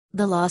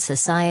The Law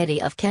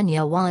Society of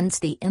Kenya wants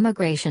the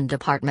Immigration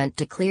Department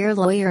to clear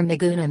lawyer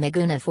Miguna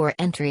Miguna for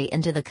entry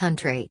into the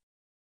country.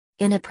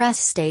 In a press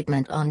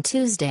statement on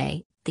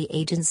Tuesday, the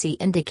agency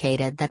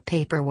indicated that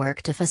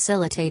paperwork to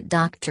facilitate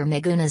Dr.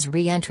 Miguna's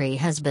re-entry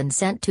has been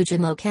sent to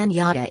Jomo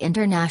Kenyatta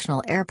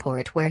International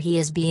Airport, where he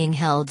is being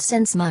held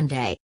since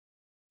Monday.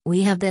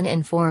 We have been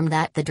informed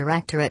that the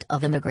Directorate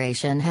of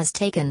Immigration has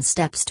taken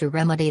steps to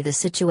remedy the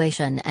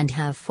situation and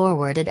have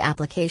forwarded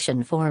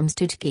application forms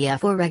to JKIA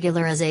for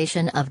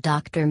regularisation of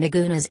Dr.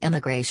 Miguna's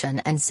immigration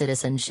and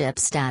citizenship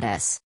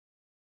status.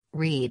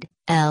 Read,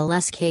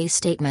 LSK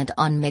statement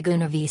on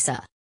Miguna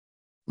visa.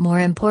 More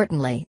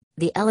importantly,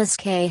 the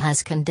LSK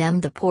has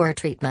condemned the poor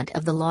treatment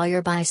of the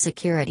lawyer by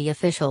security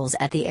officials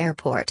at the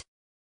airport.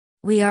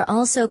 We are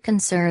also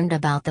concerned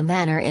about the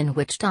manner in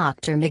which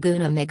Dr.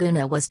 Miguna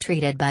Miguna was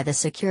treated by the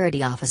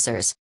security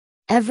officers.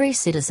 Every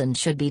citizen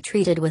should be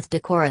treated with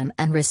decorum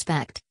and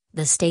respect,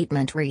 the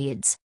statement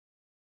reads.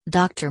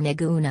 Dr.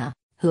 Miguna,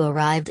 who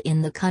arrived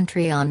in the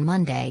country on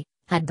Monday,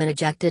 had been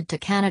ejected to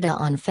Canada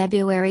on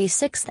February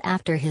 6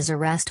 after his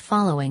arrest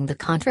following the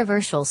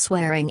controversial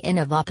swearing-in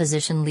of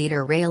opposition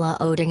leader Raila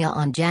Odinga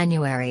on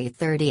January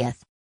 30.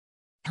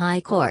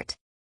 High Court.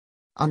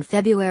 On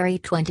February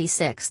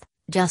 26,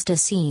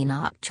 Justice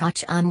Enoch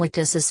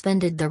Chacham-Mwita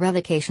suspended the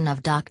revocation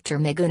of Dr.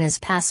 Miguna's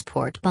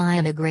passport by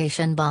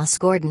immigration boss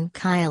Gordon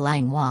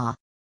Kailangwa.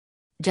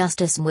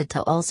 Justice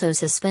Mwita also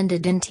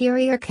suspended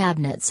Interior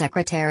Cabinet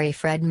Secretary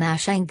Fred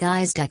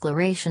Mashangai's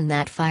declaration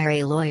that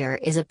fiery lawyer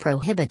is a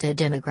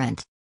prohibited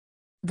immigrant.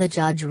 The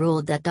judge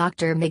ruled that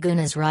Dr.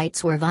 Miguna's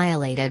rights were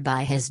violated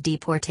by his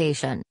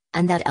deportation,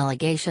 and that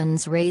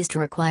allegations raised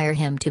require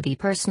him to be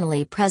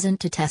personally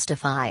present to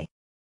testify.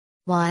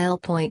 While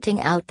pointing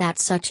out that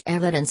such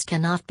evidence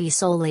cannot be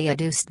solely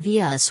adduced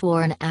via a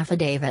sworn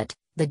affidavit,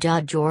 the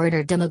judge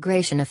ordered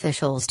immigration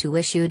officials to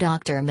issue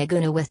Dr.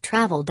 Miguna with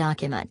travel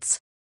documents.